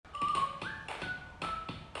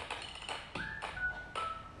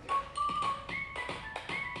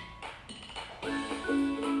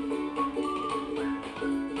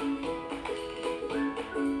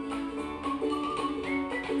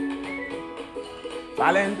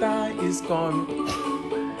Valentine is coming.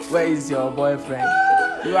 Where is your boyfriend?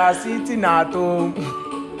 You are sitting at home.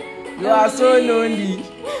 You are so lonely.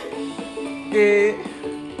 Hey,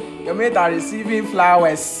 your mates are receiving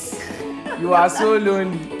flowers. You are so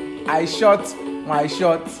lonely. I shot my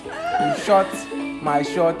shot. You shot my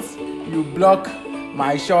shot. You block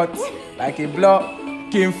my shot like a block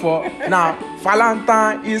came for. Now,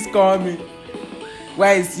 Falantine is coming.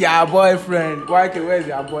 Where is your boyfriend? Where is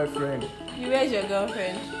your boyfriend? Where's your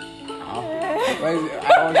girlfriend?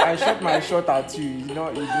 I shot my shot at you. You did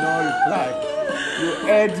not reply. You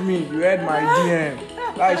heard me. You heard my DM.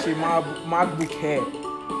 Like she MacBook hair.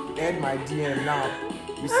 You heard my DM now.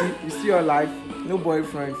 You see your life. No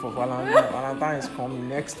boyfriend for Valentine. Valentine is coming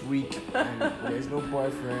next week, and there's no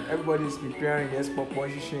boyfriend. Everybody's preparing. There's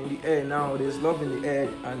position in the air now. There's love in the air,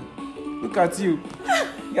 and look at you,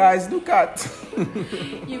 guys. Look at.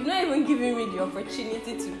 You've not even given me the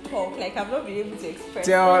opportunity to talk. Like I've not been able to express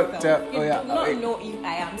myself. You do not know if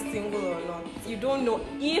I am single or not. You don't know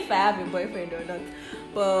if I have a boyfriend or not.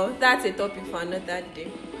 But that's a topic for another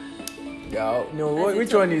day. Yeah. No.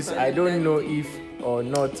 Which one is? I don't know if or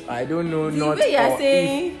not. I don't know. Not way or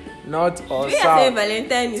saying, if. Not or you are saying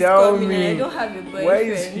Valentine is Tell coming me, and I don't have a boyfriend. Where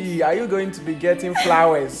is he? Are you going to be getting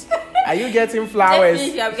flowers? Are you getting flowers?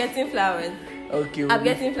 Definitely, I'm getting flowers. Okay. I'm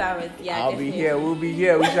getting flowers. Yeah, I'll definitely. be here. We'll be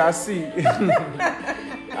here. We shall see.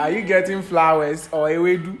 Are you getting flowers or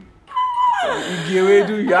ewedu?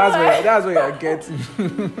 Ewedu. That's what you're getting.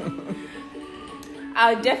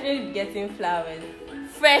 I'll definitely be getting flowers.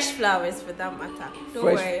 Fresh flowers for that matter. Don't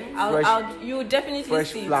worry. You'll definitely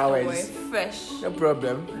fresh see flowers. It. Don't worry. Fresh. No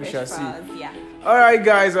problem. We shall flowers, see. Yeah. Alright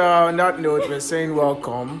guys, on that note, we're saying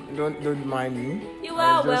welcome. Don't mind me. You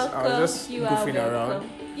are welcome. I was just goofing around.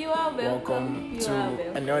 You are welcome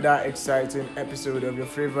to another exciting episode of your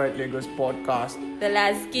favorite Lagos podcast, The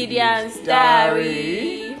Lasgidian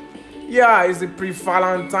Diary. Yeah, it's the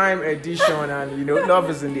pre-Valentine edition, and love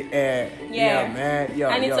is in the air. Yeah, man.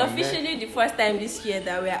 And it's officially the first time this year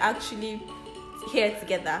that we are actually here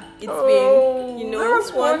together. It's been,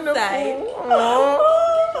 that's one wonderful.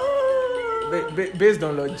 Side. Based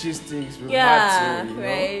on logistics, we've had to,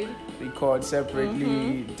 right. record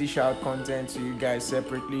separately, dish out content to you guys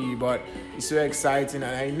separately, but it's so exciting,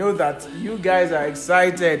 and I know that you guys are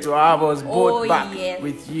excited to have us both back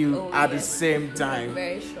with you at the same time. I'm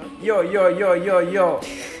very sure. Yo.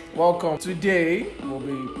 Welcome. Today we'll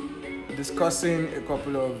be discussing a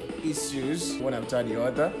couple of issues, one after the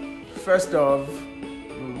other. First off,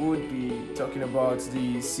 we would be talking about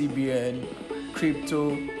the CBN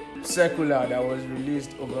crypto circular that was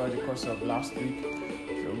released over the course of last week.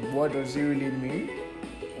 What does it really mean?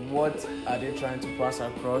 What are they trying to pass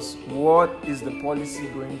across? What is the policy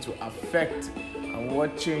going to affect? And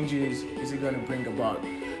what changes is it going to bring about?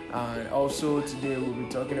 And also today we'll be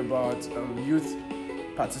talking about youth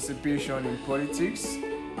participation in politics.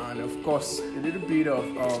 And of course, a little bit of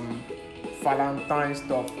Falantine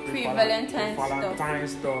stuff. Valentine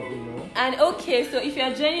stuff, And okay, so if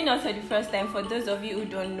you're joining us for the first time, for those of you who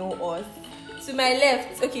don't know us, to my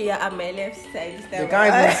left, okay, you're at my left side. They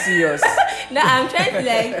can't even see us. No, I'm trying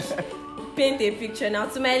to paint a picture now.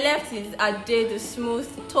 To my left is Ade, the smooth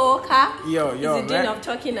talker. Yo, He's the dean of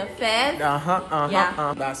talking affairs.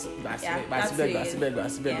 Yeah. That's it.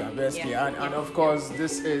 And of course,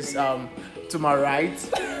 this is to my right.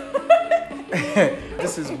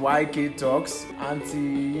 This is YK Talks,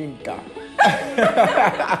 Auntie Yinka.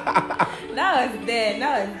 That was there.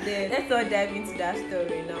 Let's all dive into that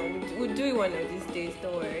story now. We'll do it one of these days,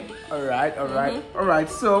 don't worry. Alright,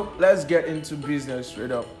 so let's get into business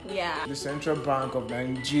straight up. Yeah. The Central Bank of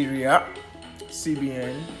Nigeria,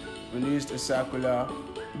 CBN, released a circular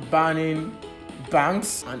banning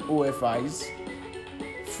banks and OFIs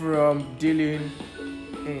from dealing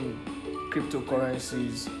in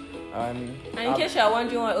cryptocurrencies. And in case you're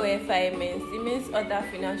wondering what OFI means, it means other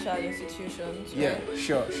financial institutions. Right? Yeah,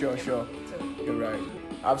 sure. So, you're right.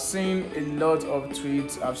 I've seen a lot of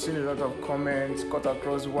tweets, I've seen a lot of comments, cut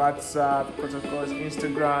across WhatsApp, cut across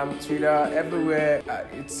Instagram, Twitter, everywhere.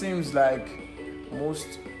 It seems like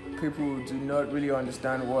most people do not really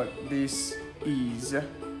understand what this is.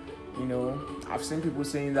 I've seen people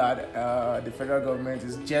saying that the federal government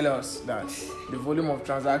is jealous that the volume of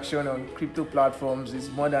transaction on crypto platforms is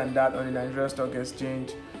more than that on the Nigerian Stock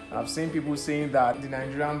Exchange. I've seen people saying that the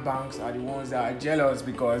Nigerian banks are the ones that are jealous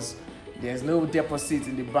because there's no deposit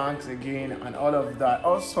in the banks again and all of that,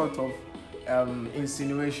 all sorts of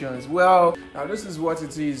insinuations. Well, now this is what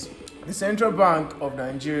it is. The Central Bank of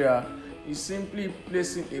Nigeria is simply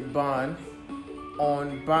placing a ban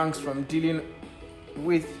on banks from dealing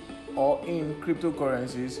with or in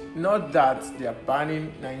cryptocurrencies. Not that they are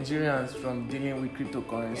banning Nigerians from dealing with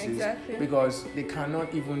cryptocurrencies, because they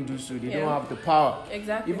cannot even do so. They don't have the power.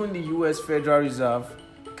 Exactly. Even the US Federal Reserve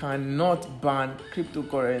cannot ban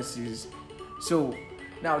cryptocurrencies. So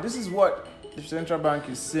now this is what the central bank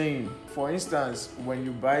is saying. For instance, when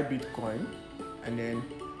you buy Bitcoin and then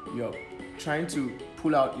you're trying to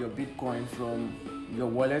pull out your Bitcoin from your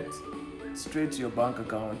wallet straight to your bank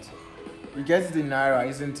account, you get the naira,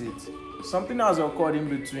 isn't it? Something has occurred in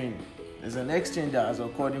between. There's an exchange that has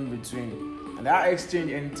occurred in between, and that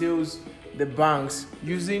exchange entails the banks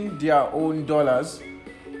using their own dollars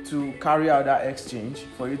to carry out that exchange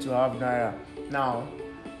for you to have naira. Now,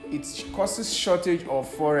 it causes shortage of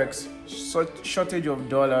forex, shortage of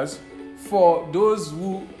dollars for those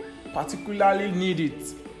who particularly need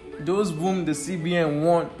it, those whom the CBN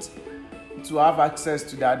want to have access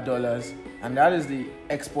to that dollars, and that is the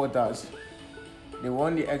exporters. They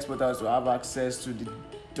want the exporters to have access to the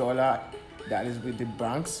dollar that is with the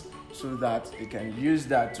banks, so that they can use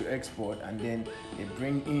that to export, and then they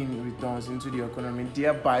bring in returns into the economy,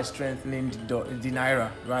 thereby strengthening the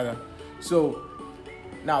naira rather. So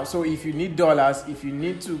now, if you need dollars, if you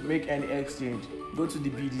need to make any exchange, go to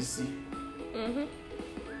the BDC.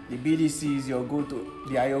 The BDC is your go-to.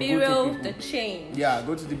 They are your go-to people. The change. Yeah,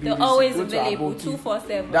 go to the BDC. They're always available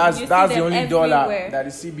 247. That's the only dollar that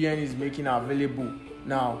the CBN is making available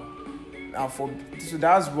now. So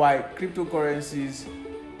that's why cryptocurrencies,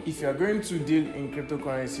 if you're going to deal in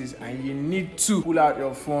cryptocurrencies and you need to pull out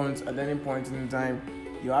your funds at any point in time,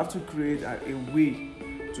 you have to create a way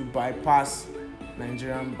to bypass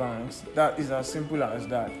Nigerian banks. That is as simple as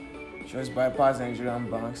that. Just bypass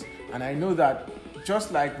Nigerian banks. And I know that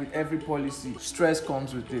just like with every policy, stress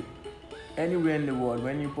comes with it. Anywhere in the world,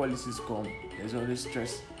 when new policies come, there's always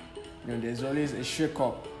stress. There's always a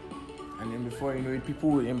shake-up. And then before you know it,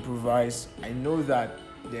 people will improvise. I know that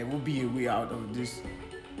there will be a way out of this.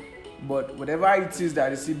 But whatever it is that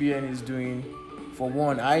the CBN is doing, for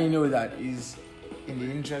one, I know that is in the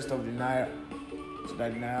interest of the naira, so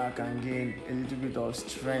that the naira can gain a little bit of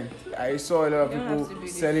strength. I saw a lot of people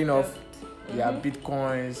selling off their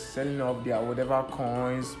bitcoins, selling off their whatever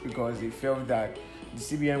coins, because they felt that the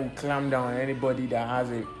CBN will clamp down on anybody that has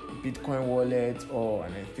a Bitcoin wallet or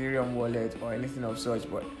an Ethereum wallet or anything of such.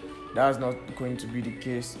 But that's not going to be the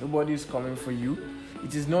case. Nobody is coming for you.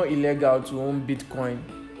 It is not illegal to own Bitcoin.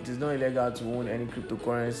 It is not illegal to own any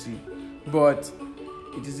cryptocurrency. But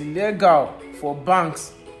it is illegal for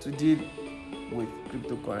banks to deal with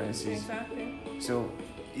cryptocurrencies. Exactly. So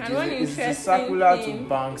it's a circular to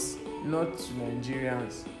banks, not to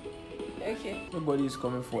Nigerians. Okay. Nobody is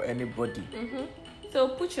coming for anybody. So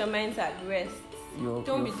put your minds at rest.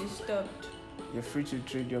 Don't be disturbed. You're free to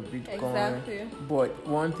trade your Bitcoin. Exactly. But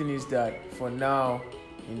one thing is that for now,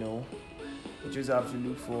 you just have to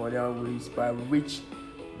look for other ways by which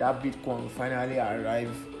that Bitcoin will finally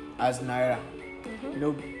arrive as naira.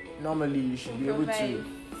 Normally you should be able to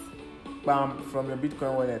bam from your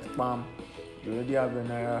Bitcoin wallet, bam, you already have your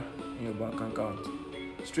naira in your bank account.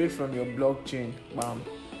 Straight from your blockchain, bam,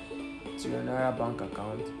 to your naira bank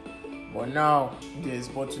account. But now there's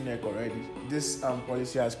bottleneck already. This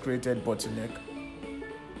policy has created bottleneck.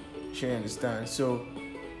 You understand? So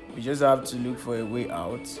we just have to look for a way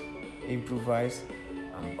out, improvise,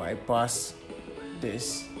 and bypass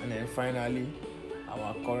this, and then finally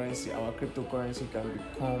our cryptocurrency can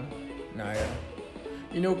become naira.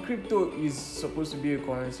 Crypto is supposed to be a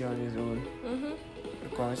currency on its own.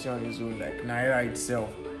 A currency on its own, like naira itself.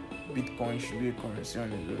 Bitcoin should be a currency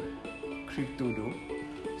on its own. Crypto though.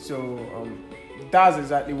 So that's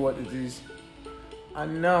exactly what it is.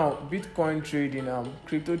 And now Bitcoin trading,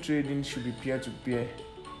 crypto trading should be peer-to-peer.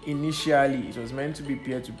 Initially, it was meant to be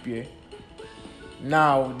peer-to-peer.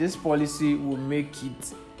 Now, this policy will make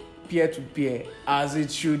it peer-to-peer as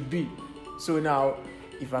it should be. So now,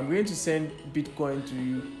 if I'm going to send Bitcoin to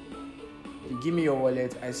you, you give me your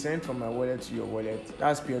wallet, I send from my wallet to your wallet.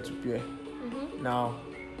 That's peer-to-peer. Now,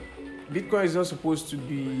 Bitcoin is not supposed to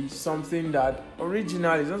be something that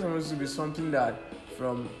originally, it's not supposed to be something that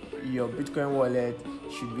from your Bitcoin wallet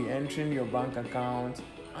should be entering your bank account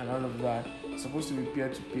and all of that. It's supposed to be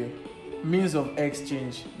peer-to-peer. Means of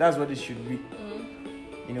exchange. That's what it should be.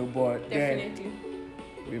 But definitely.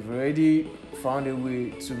 Then we've already found a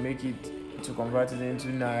way to make it, to convert it into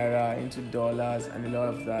naira, into dollars, and a lot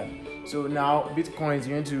of that. So now Bitcoin is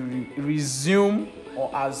going to resume or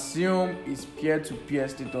assume its peer-to-peer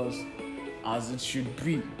status as it should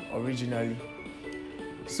be originally.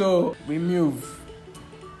 So we move.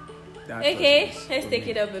 Okay, let's take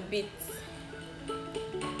it up a bit.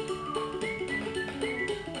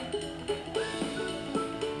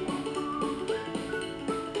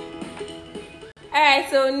 Alright,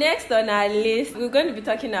 so next on our list, we're going to be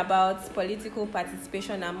talking about political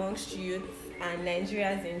participation amongst youth and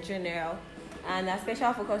Nigerians in general. And our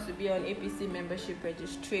special focus will be on APC membership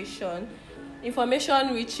registration.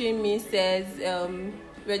 Information reaching me says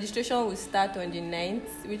registration will start on the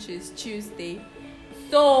 9th, which is Tuesday.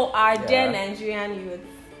 So our dear Nigerian youth,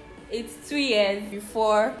 it's 2 years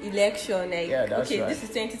before election. This is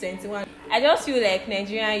 2021. I just feel like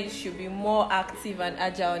Nigerian youth should be more active and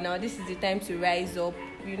agile now. This is the time to rise up.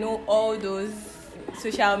 All those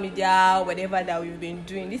social media, whatever that we've been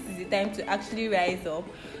doing, this is the time to actually rise up.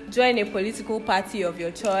 Join a political party of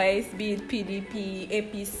your choice, be it PDP,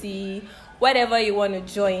 APC, whatever you want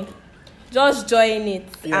to join. Just join it.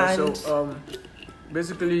 Yeah, so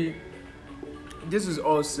basically, this is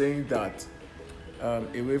all saying that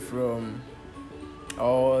away from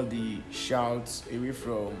all the shouts, away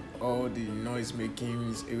from all the noise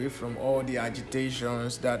makings, away from all the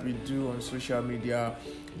agitations that we do on social media,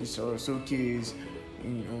 the showcase,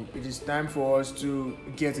 it is time for us to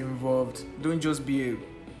get involved. Don't just be a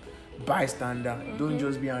bystander. Don't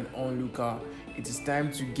just be an onlooker. It is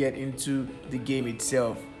time to get into the game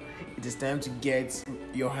itself. It is time to get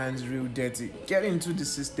your hands real dirty. Get into the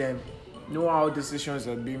system. Know how decisions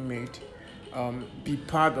are being made. Be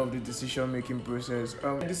part of the decision-making process.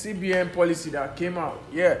 The CBN policy that came out,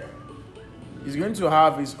 is going to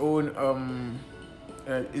have its own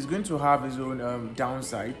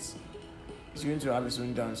downsides. It's going to have its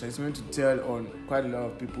own downsides. It's going to tell on quite a lot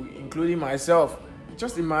of people, including myself.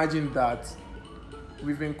 Just imagine that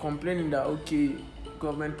we've been complaining that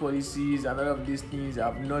government policies and all of these things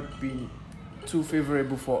have not been too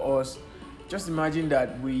favorable for us. Just imagine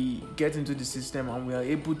that we get into the system and we are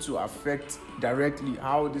able to affect directly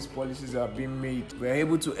how these policies are being made. We are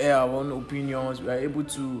able to air our own opinions. We are able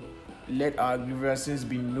to let our grievances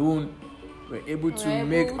be known. We're able to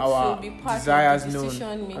make our desires known.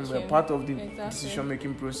 And we're part of the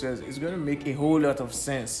decision-making process. It's going to make a whole lot of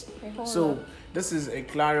sense. This is a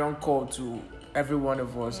clarion call to every one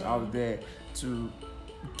of us out there to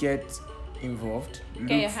get involved.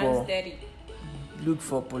 Get your hands dirty. Look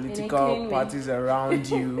for political parties around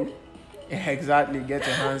you. Exactly, get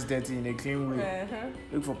your hands dirty in a clean way.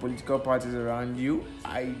 Look for political parties around you.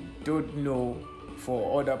 I don't know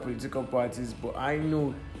for other political parties, but I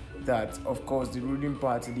know that, of course, the ruling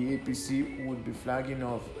party, the APC, would be flagging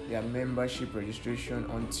off their membership registration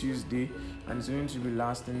on Tuesday, and it's going to be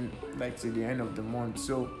lasting till the end of the month.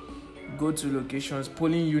 So go to locations,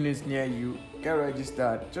 polling units near you, get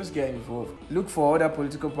registered, just get involved. Look for other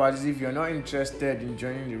political parties. If you're not interested in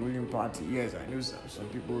joining the ruling party, yes, I know some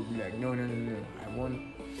people will be like, no,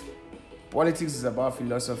 politics is about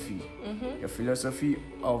philosophy, your philosophy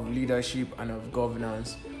of leadership and of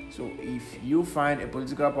governance. So if you find a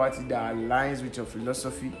political party that aligns with your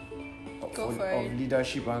philosophy of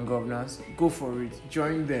leadership and governance, go for it.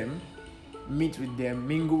 Join them, meet with them,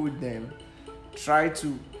 mingle with them, try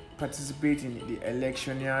to participate in the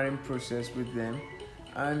electioneering process with them,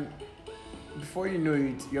 and before you know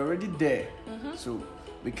it, you're already there. So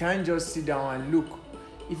we can't just sit down and look.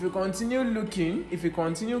 If you continue looking, if you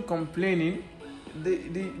continue complaining,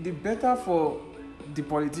 the better for the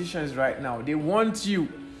politicians right now. They want you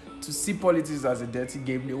to see politics as a dirty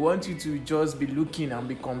game. They want you to just be looking and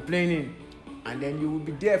be complaining, and then you will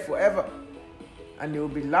be there forever, and they will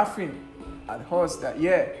be laughing at us that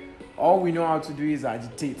all we know how to do is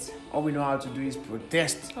agitate. All we know how to do is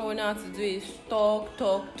protest. All we know how to do is talk,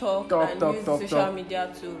 and use social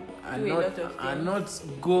media to do a lot of things. And not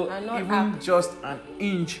go just an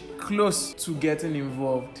inch close to getting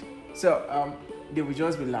involved. So they will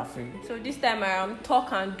just be laughing. So this time around,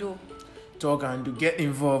 talk and do. Get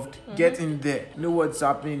involved, get in there, know what's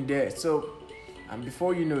happening there. So, and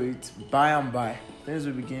before you know it, by and by, things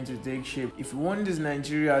will begin to take shape. If we want this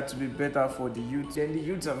Nigeria to be better for the youth, then the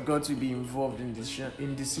youth have got to be involved in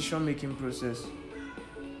decision-making process.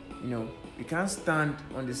 We can't stand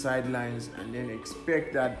on the sidelines and then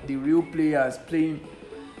expect that the real players playing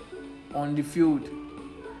on the field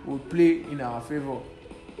will play in our favor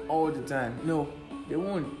all the time. No, they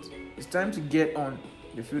won't. It's time to get on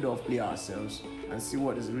the field of play ourselves and see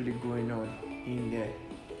what is really going on in there.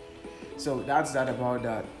 So that's that about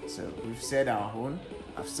that. So we've said our own.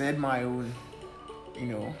 I've said my own.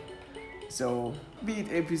 So be it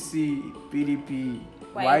APC, PDP,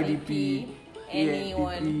 YDP,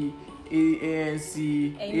 anyone,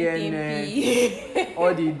 ANC, ANN,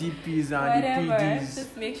 all the DPs and the PDs.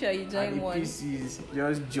 Just make sure you join and one. The PCs,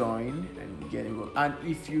 just join and get involved. And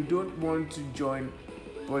if you don't want to join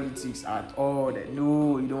politics at all, you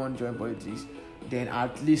don't want to join politics, then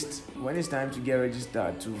at least when it's time to get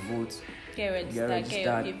registered to vote, get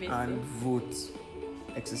registered and vote.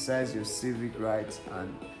 exercise your civic rights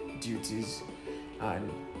and duties,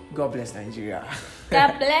 and God bless Nigeria.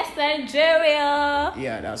 God bless Nigeria.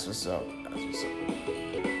 Yeah, that's what's up. That's what's up.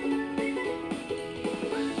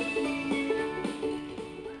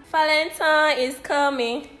 Valentine is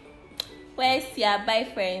coming. Where's your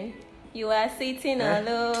boyfriend? You are sitting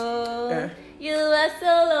alone. You are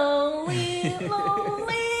so lonely,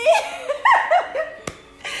 lonely.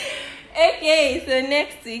 Okay, so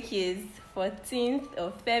next week is 14th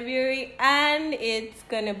of February, and it's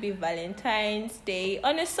gonna be Valentine's Day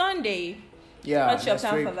on a Sunday. Yeah, what's your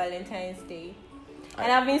plan for Valentine's Day?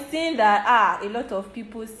 And I've been seeing that a lot of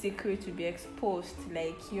people's secrets will be exposed,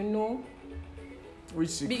 like, you know. Which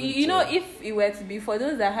secret? You know, if it were to be for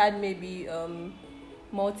those that had maybe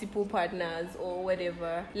multiple partners or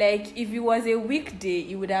whatever, like if it was a weekday,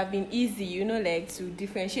 it would have been easy, you know, like to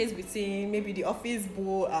differentiate between maybe the office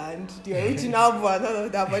boo and the original boo and all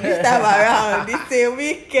of that. But this time around, it's a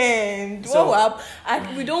weekend. So, what will happen?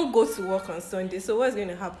 And we don't go to work on Sunday, so what's going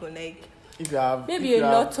to happen? Like, if you have maybe a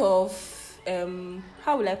lot of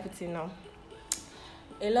how will I put it now?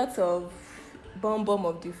 A lot of bomb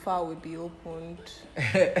of the file will be opened.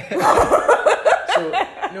 So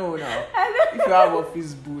no, now if you have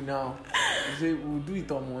office boo now, you say we'll do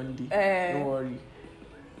it on Monday. Don't worry,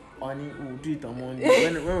 honey, we'll do it on Monday.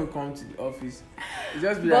 when we come to the office, it's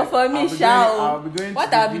just be but like, for me, I'll be going what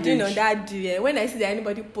to I'll the be doing village. on that day, when I see that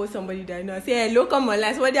anybody post somebody that I know, I say, hello, come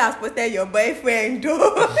online. Somebody has posted your boyfriend,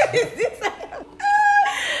 though.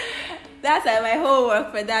 That's like my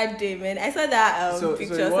homework for that day, man. I saw that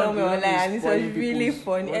picture somewhere online, and it was really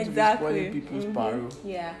funny. Exactly. People's paro.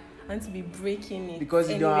 Yeah, and to be breaking it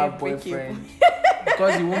Because you don't have boyfriend.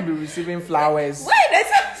 Because you won't be receiving flowers. Why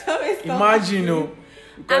that's always Imagine, no. I'm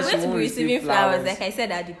Because going you to be won't receive receiving flowers, like I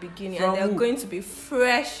said at the beginning, From and they're who? going to be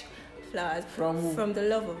fresh flowers From who? from the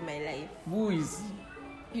love of my life. Who is?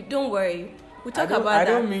 You don't worry. We'll talk I about that.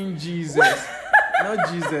 don't mean Jesus. Not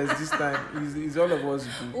Jesus this time. It's all of us.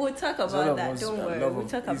 We'll talk about that. Don't worry. We'll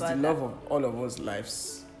talk about that. It's the love of all of us'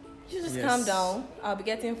 lives. You just calm down. I'll be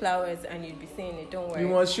getting flowers and you'll be saying it. Don't worry. You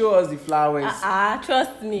must show us the flowers.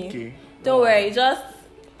 Trust me. Okay. Don't worry. Just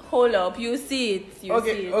hold up. You'll see it. You'll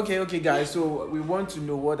see it. Okay, guys. So we want to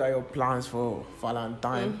know, what are your plans for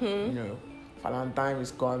Falantine? Mm-hmm. You know, Falantine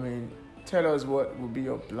is coming. Tell us what will be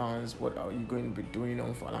your plans. What are you going to be doing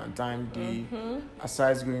on Valentine Day? Mm-hmm.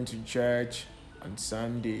 Aside going to church on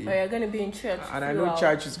Sunday. Oh, you're going to be in church. And I know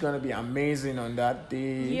church is going to be amazing on that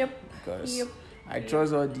day. Yep. Because I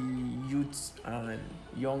trust all the youth and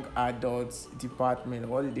young adults department.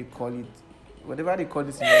 What do they call it? Whatever they call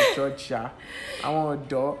it in the church, I want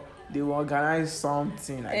to they will organize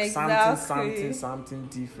something like something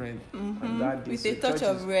different on that day. With a touch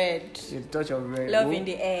of red. A touch of red. Love in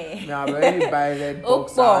the air. Now I already buy red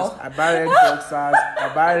boxers. I buy red boxers.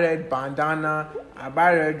 I buy red bandana. I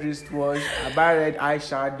buy red wristwatch. I buy red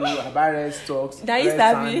eyeshadow. I buy red socks.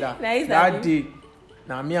 That day.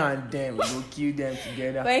 Now me and them we will kill them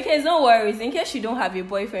together. But in case, don't worry, in case you don't have a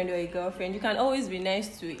boyfriend or a girlfriend, you can always be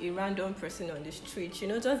nice to a random person on the street. You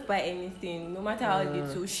know, just buy anything, no matter how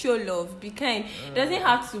little. Show love, be kind. It doesn't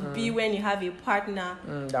have to be when you have a partner.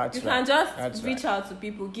 You can just reach out to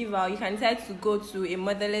people, give out. You can decide to go to a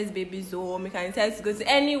motherless baby's home. You can decide to go to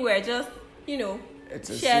anywhere. Just, you know,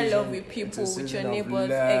 share love with people, with your neighbors.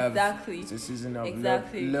 Exactly. It's a season of love.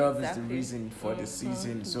 Love is the reason for the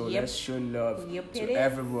season. So let's show love to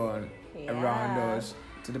everyone around us,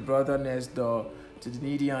 to the brother next door, to the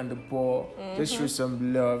needy and the poor. Just show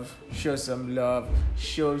some love. Show some love.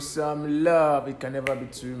 Show some love. It can never be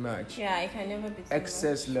too much. Yeah, it can never be too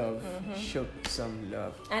Excess love. Show some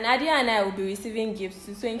love. And Adia and I will be receiving gifts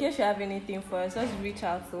too. So in case you have anything for us, just reach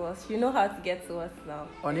out to us. You know how to get to us now.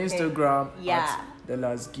 On Instagram, at The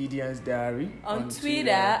Last Gideon's Diary. On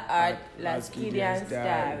Twitter, at Last Gideon's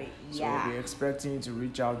Diary. So we'll be expecting you to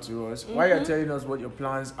reach out to us. While you're telling us what your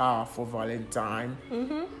plans are for Valentine,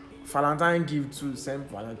 Falantine gift to send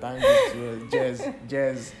Falantine gift to us.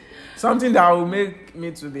 Just something that will make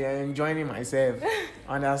me to be enjoying myself.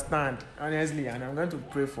 Understand? Honestly, and I'm going to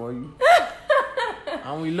pray for you.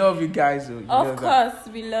 And we love you guys. Of course,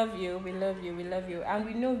 we love you. We love you. We love you. And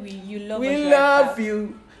we know you love us. We love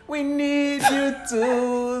you. We need you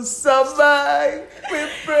to survive. We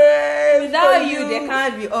pray. Without for you, there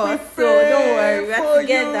can't be us. So don't worry, we're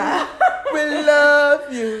together. We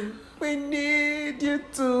love you. We need you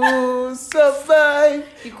to survive.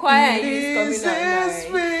 The choir is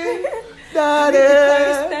coming out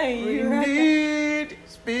now. We need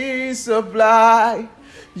peace supply.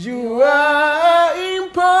 You are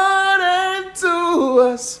important to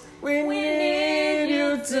us. We need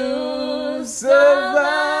you to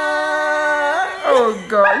survive. Oh Oh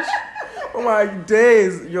gosh. Oh my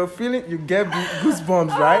days. You get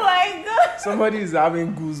goosebumps, right? Oh my god. Somebody is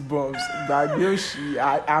having goosebumps. Like Yoshi,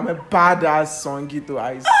 I'm a badass songito.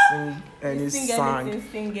 I sing any song. I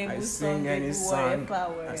sing any song.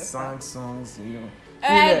 I sang songs, you know.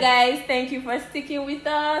 Alright guys, thank you for sticking with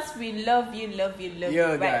us. We love you.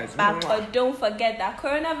 Yeah, Right guys. back. But don't forget that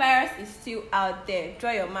coronavirus is still out there.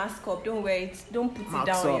 Draw your mask up. Don't wear it. Don't put it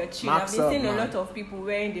down on your chin. I've been seeing a lot of people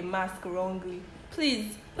wearing the mask wrongly.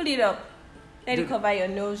 Please pull it up. Let it cover your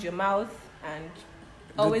nose, your mouth, and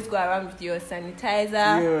always go around with your sanitizer.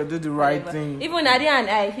 Yeah, do the right thing. Even Nadia and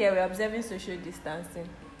I here, we're observing social distancing.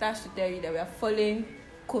 That should tell you that we are following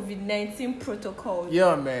COVID-19 protocols.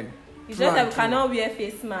 Yeah, man. It's just that we cannot wear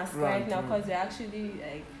face masks right now because we're actually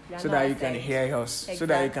like so that you can hear us. Exactly. So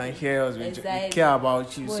that you can hear us. We care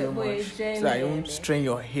about you so much. So that you won't strain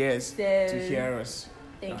your ears to hear us.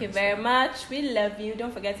 Thank you very much. We love you.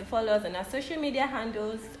 Don't forget to follow us on our social media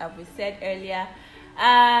handles, as we said earlier.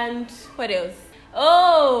 And what else?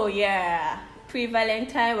 Oh yeah,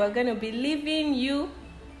 pre-Valentine, we're gonna be leaving you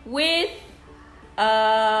with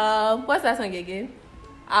what's that song again?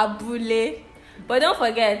 Abule. But don't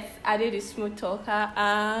forget, I did the smooth talker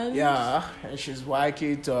and she's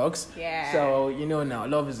YK Talks. Yeah. So now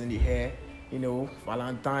love is in the air.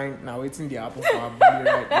 Falantine. Now waiting the apple for Abule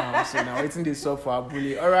right now. So now waiting the song for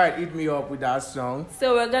Abule. Alright, hit me up with that song.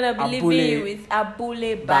 So we're gonna be leaving you with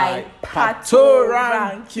Abule by Pato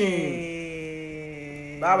Ranking.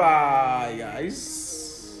 Bye bye,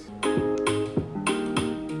 guys.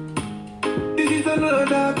 This is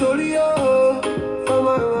another Tolio for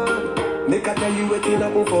my man. Make I tell you waiting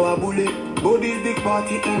happen for Abule. Body's big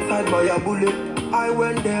party inside my Abule. I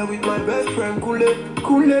went there with my best friend Kule.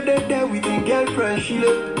 Kule they there with his girlfriend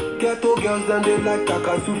Shile. Ghetto girls and they like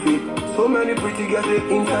Takasufi. So many pretty girls they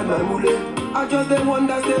inside my mule. I just the one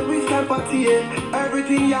that say which kind party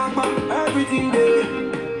everything yakba, everything there.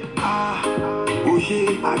 Oh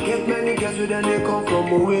shit, I get many girls with them they come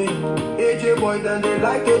from away. AJ boys and they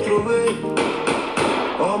like to throw away.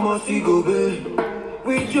 Almost go babe.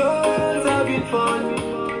 We just having fun.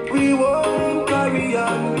 We won't carry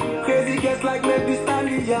on. Crazy gets like make the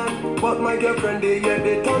stallion. But my girlfriend they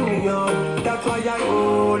turn me on. That's why I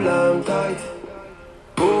hold on tight.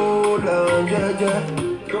 Hold on,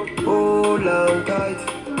 hold on tight.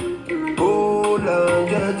 Hold on,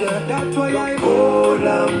 that's why I hold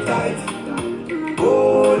on tight.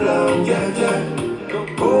 Hold on,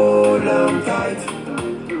 hold on tight.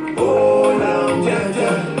 Hold on,